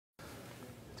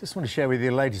Just want to share with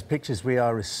you the latest pictures we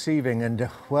are receiving, and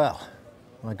well,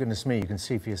 my goodness me, you can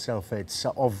see for yourself. It's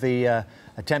of the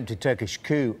attempted Turkish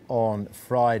coup on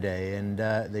Friday, and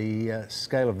the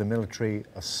scale of the military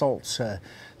assault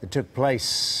that took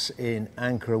place in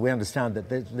Ankara. We understand that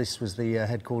this was the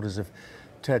headquarters of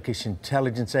Turkish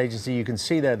intelligence agency. You can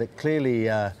see there that clearly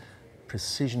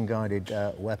precision-guided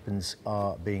weapons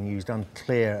are being used.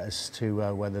 Unclear as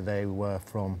to whether they were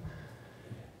from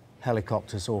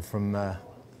helicopters or from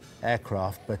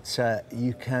aircraft, but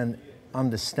you can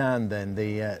understand then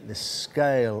the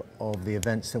scale of the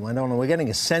events that went on, and we're getting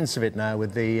a sense of it now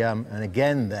with the and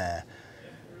again there,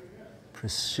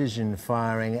 precision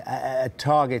firing at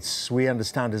targets we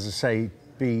understand, as I say,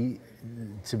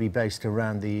 to be based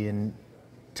around the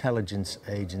intelligence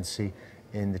agency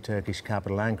in the Turkish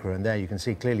capital Ankara. And there you can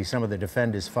see clearly some of the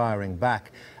defenders firing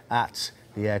back at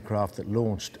the aircraft that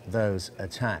launched those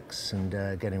attacks, and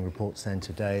getting reports then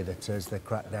today that as the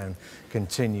crackdown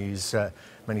continues,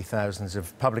 many thousands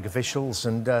of public officials,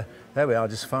 and there we are,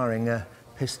 just firing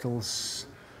pistols,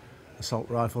 assault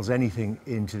rifles, anything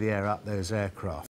into the air at those aircraft.